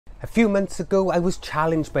A few months ago I was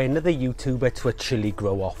challenged by another YouTuber to a chilli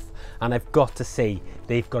grow off, and I've got to say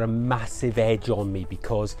they've got a massive edge on me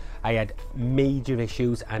because I had major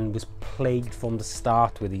issues and was plagued from the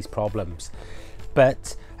start with these problems.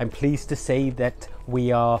 But I'm pleased to say that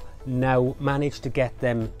we are now managed to get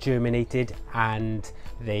them germinated and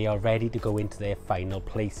they are ready to go into their final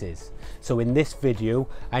places. So in this video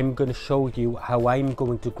I'm going to show you how I'm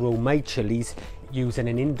going to grow my chilies using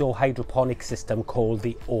an indoor hydroponic system called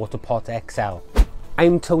the Autopot XL.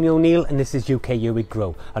 I'm Tony O'Neill and this is UK We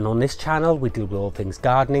Grow, and on this channel we deal with all things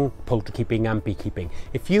gardening, poultry keeping and beekeeping.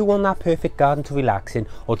 If you want that perfect garden to relax in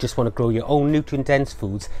or just want to grow your own nutrient dense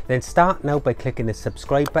foods, then start now by clicking the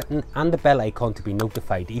subscribe button and the bell icon to be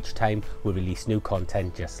notified each time we release new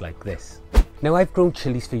content just like this. Now, I've grown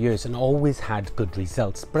chilies for years and always had good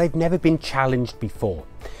results, but I've never been challenged before.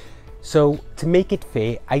 So to make it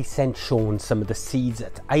fair, I sent Shaun some of the seeds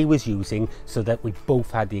that I was using so that we both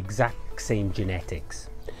had the exact same genetics.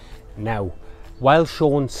 Now, while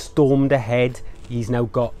Shaun stormed ahead, he's now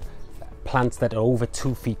got plants that are over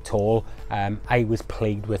 2 feet tall. I was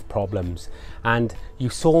plagued with problems, and you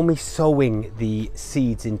saw me sowing the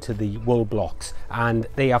seeds into the wool blocks, and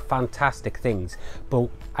they are fantastic things, but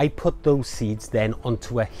I put those seeds then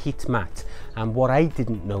onto a heat mat, and what I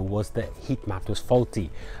didn't know was the heat mat was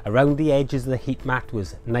faulty. Around the edges of the heat mat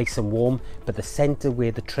was nice and warm, but the center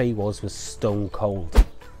where the tray was stone cold.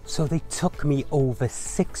 So they took me over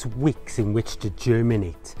 6 weeks in which to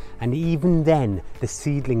germinate, and even then the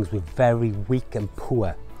seedlings were very weak and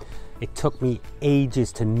poor. It took me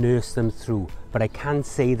ages to nurse them through, but I can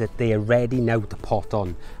say that they are ready now to pot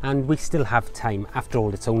on, and we still have time. After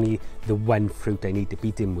all, it's only the one fruit I need to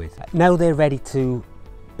beat in with. Now they're ready to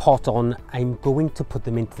pot on, I'm going to put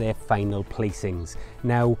them into their final placings.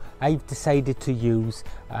 Now, I've decided to use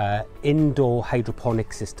an indoor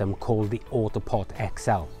hydroponic system called the Autopot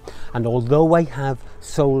XL, and although I have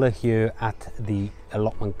solar here at the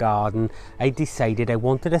allotment garden, I decided I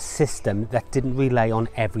wanted a system that didn't rely on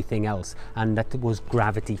everything else and that was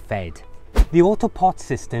gravity fed. The Autopot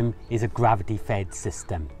system is a gravity fed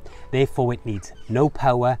system, therefore it needs no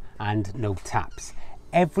power and no taps.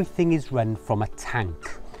 Everything is run from a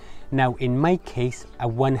tank. Now, in my case, a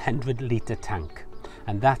 100-litre tank,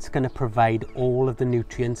 and that's going to provide all of the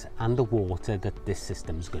nutrients and the water that this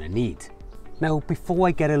system's going to need. Now, before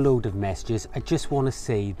I get a load of messages, I just want to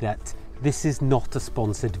say that this is not a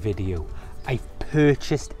sponsored video. I've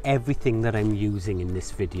purchased everything that I'm using in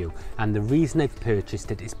this video, and the reason I've purchased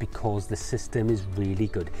it is because the system is really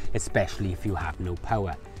good, especially if you have no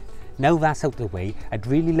power. Now that's out the way, I'd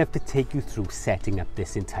really love to take you through setting up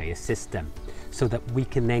this entire system so that we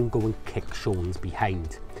can then go and kick Shaun's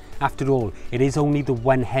behind. After all, it is only the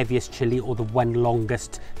one heaviest chili or the one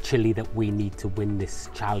longest chili that we need to win this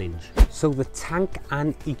challenge. So the tank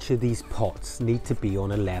and each of these pots need to be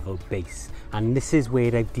on a level base, and this is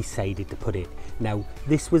where I've decided to put it. Now,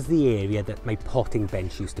 this was the area that my potting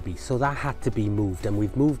bench used to be, so that had to be moved, and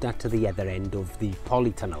we've moved that to the other end of the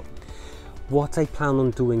polytunnel. What I plan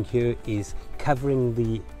on doing here is covering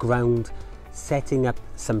the ground, setting up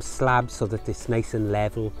some slabs so that it's nice and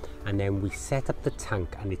level, and then we set up the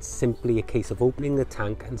tank, and it's simply a case of opening the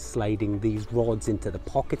tank and sliding these rods into the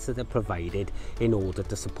pockets that are provided in order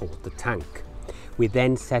to support the tank. We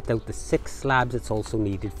then set out the 6 slabs that's also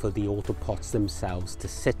needed for the Autopots themselves to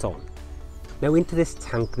sit on. Now, into this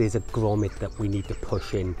tank there's a grommet that we need to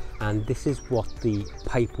push in, and this is what the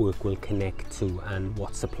pipework will connect to and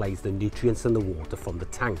what supplies the nutrients and the water from the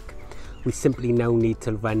tank. We simply now need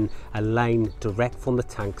to run a line direct from the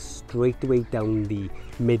tank straight away down the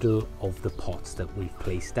middle of the pots that we've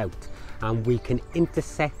placed out, and we can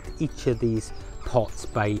intersect each of these pots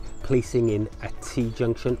by placing in a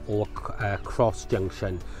T-junction or a cross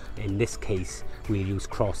junction. In this case we'll use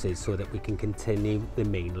crosses so that we can continue the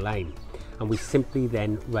main line, and we simply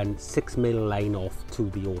then run 6mm line off to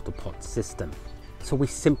the Autopot system. So we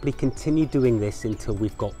simply continue doing this until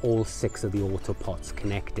we've got all 6 of the Autopots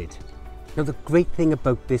connected. Now, the great thing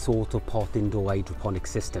about this Autopot indoor hydroponic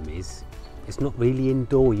system is it's not really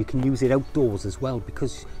indoor. You can use it outdoors as well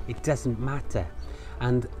because it doesn't matter.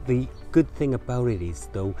 And the good thing about it is,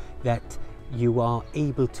 though, that you are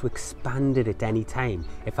able to expand it at any time.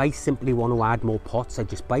 If I simply want to add more pots, I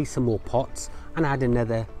just buy some more pots and add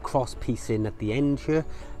another cross piece in at the end here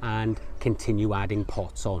and continue adding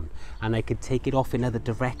pots on. And I could take it off in other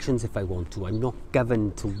directions if I want to. I'm not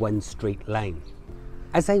governed to one straight line.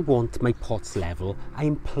 As I want my pots level, I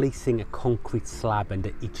am placing a concrete slab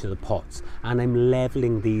under each of the pots, and I'm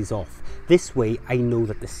leveling these off. This way I know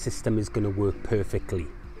that the system is going to work perfectly.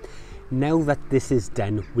 Now that this is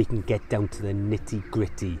done, we can get down to the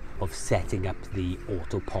nitty-gritty of setting up the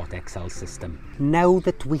Autopot XL system. Now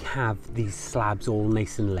that we have these slabs all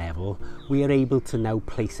nice and level, we are able to now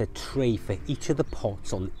place a tray for each of the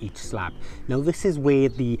pots on each slab. Now this is where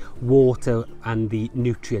the water and the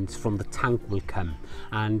nutrients from the tank will come,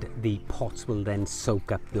 and the pots will then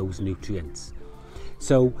soak up those nutrients.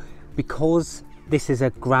 So because this is a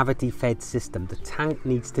gravity fed system, the tank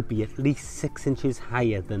needs to be at least 6 inches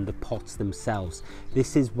higher than the pots themselves.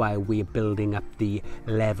 This is why we are building up the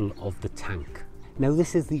level of the tank. Now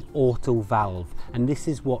this is the auto valve, and this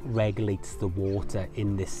is what regulates the water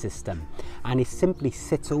in this system, and it simply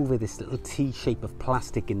sits over this little T shape of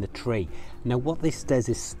plastic in the tray. Now what this does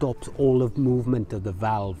is stops all of movement of the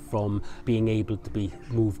valve from being able to be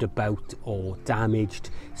moved about or damaged,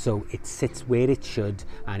 so it sits where it should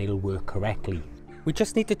and it'll work correctly. We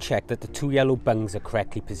just need to check that the 2 yellow bungs are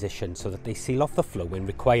correctly positioned so that they seal off the flow when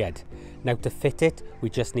required. Now to fit it, we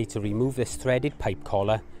just need to remove this threaded pipe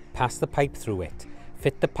collar, pass the pipe through it,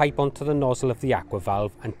 fit the pipe onto the nozzle of the aqua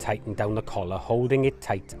valve and tighten down the collar, holding it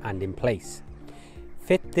tight and in place.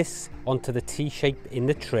 Fit this onto the T-shape in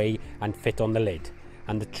the tray and fit on the lid,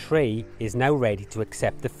 and the tray is now ready to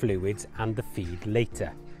accept the fluids and the feed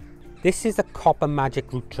later. This is a copper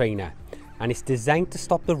magic root trainer, and it's designed to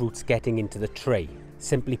stop the roots getting into the tray.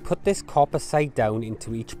 Simply put this copper side down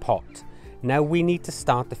into each pot. Now we need to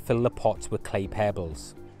start to fill the pots with clay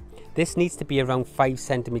pebbles. This needs to be around 5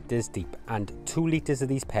 centimeters deep, and 2 litres of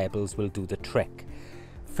these pebbles will do the trick.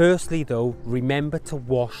 Firstly though, remember to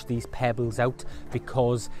wash these pebbles out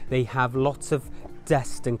because they have lots of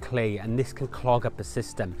dust and clay, and this can clog up the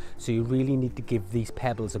system, so you really need to give these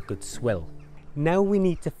pebbles a good swill. Now we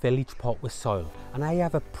need to fill each pot with soil, and I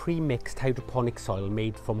have a pre-mixed hydroponic soil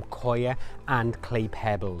made from coir and clay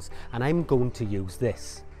pebbles, and I'm going to use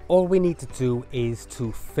this. All we need to do is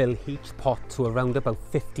to fill each pot to around about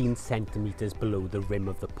 15 centimeters below the rim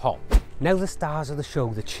of the pot. Now the stars of the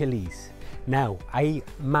show, the chilies. Now I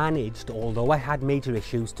managed, although I had major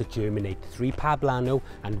issues, to germinate 3 poblano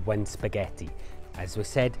and 1 spaghetti. As we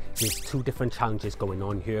said, there's 2 different challenges going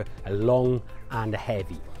on here, a long and a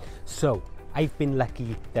heavy. So I've been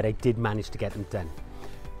lucky that I did manage to get them done.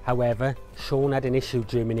 However, Shaun had an issue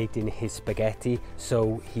germinating his spaghetti,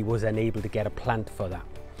 so he was unable to get a plant for that.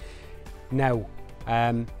 Now,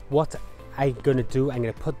 what I'm going to do, I'm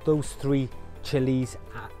going to put those 3 chilies,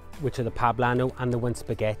 which are the poblano and the 1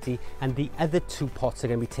 spaghetti, and the other 2 pots are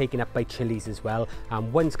going to be taken up by chilies as well,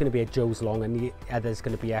 and one's going to be a Joe's Long and the other's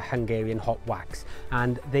going to be a Hungarian hot wax,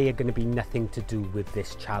 and they are going to be nothing to do with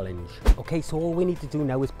this challenge. Okay, so all we need to do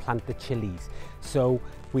now is plant the chilies. So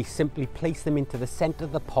we simply place them into the center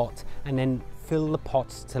of the pot and then fill the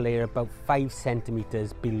pots till they're about 5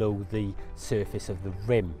 centimeters below the surface of the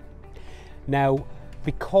rim. Now,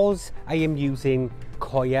 because I am using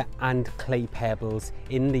coir and clay pebbles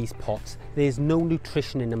in these pots, there's no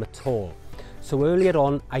nutrition in them at all. So earlier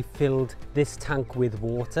on I filled this tank with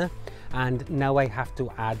water, and now I have to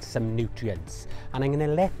add some nutrients, and I'm going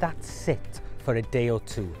to let that sit for a day or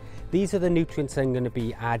 2. These are the nutrients I'm going to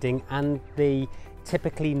be adding, and they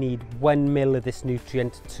typically need 1 ml of this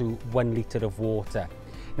nutrient to 1 litre of water.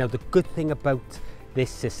 Now the good thing about this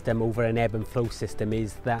system over an ebb and flow system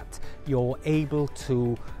is that you're able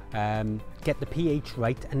to get the pH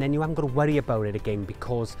right, and then you haven't got to worry about it again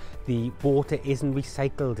because the water isn't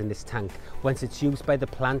recycled in this tank. Once it's used by the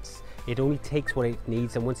plants, it only takes what it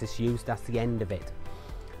needs, and once it's used, that's the end of it.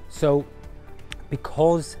 So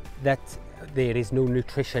because that there is no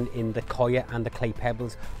nutrition in the coir and the clay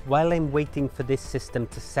pebbles, while I'm waiting for this system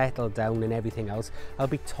to settle down and everything else, I'll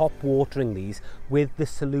be top watering these with the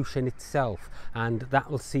solution itself, and that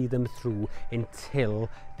will see them through until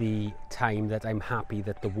the time that I'm happy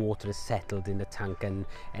that the water is settled in the tank and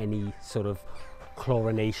any sort of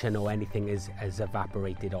chlorination or anything is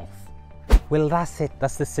evaporated off. Well, that's it,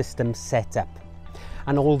 that's the system set up.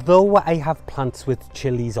 And although I have plants with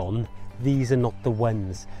chilies on, these are not the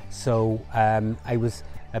ones, so I was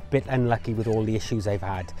a bit unlucky with all the issues I've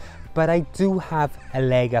had, but I do have a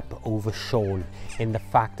leg up over Shaun in the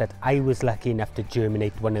fact that I was lucky enough to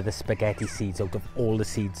germinate one of the spaghetti seeds out of all the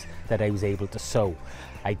seeds that I was able to sow.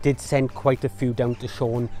 I did send quite a few down to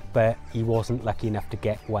Shaun, but he wasn't lucky enough to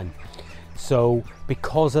get one. So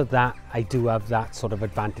because of that, I do have that sort of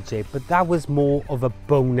advantage here, but that was more of a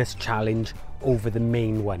bonus challenge over the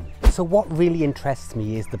main one. So what really interests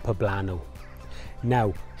me is the poblano.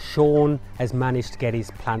 Now, Shaun has managed to get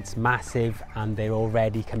his plants massive and they're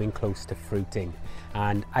already coming close to fruiting,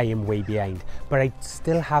 and I am way behind, but I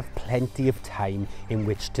still have plenty of time in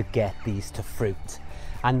which to get these to fruit.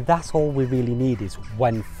 And that's all we really need is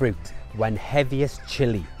one fruit, one heaviest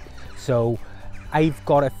chili. So I've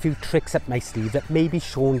got a few tricks up my sleeve that maybe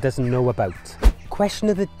Shaun doesn't know about. Question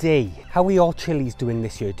of the day: how are your chilies doing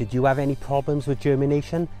this year? Did you have any problems with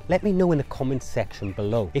germination? Let me know in the comments section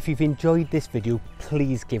below. If you've enjoyed this video,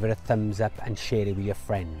 please give it a thumbs up and share it with your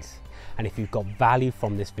friends. And if you've got value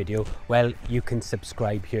from this video, well, you can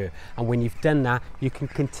subscribe here. And when you've done that, you can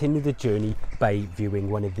continue the journey by viewing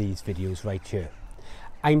one of these videos right here.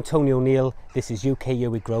 I'm Tony O'Neill, this is UK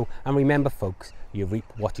Here We Grow, and remember folks, you reap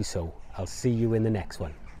what you sow. I'll see you in the next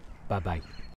one. Bye bye.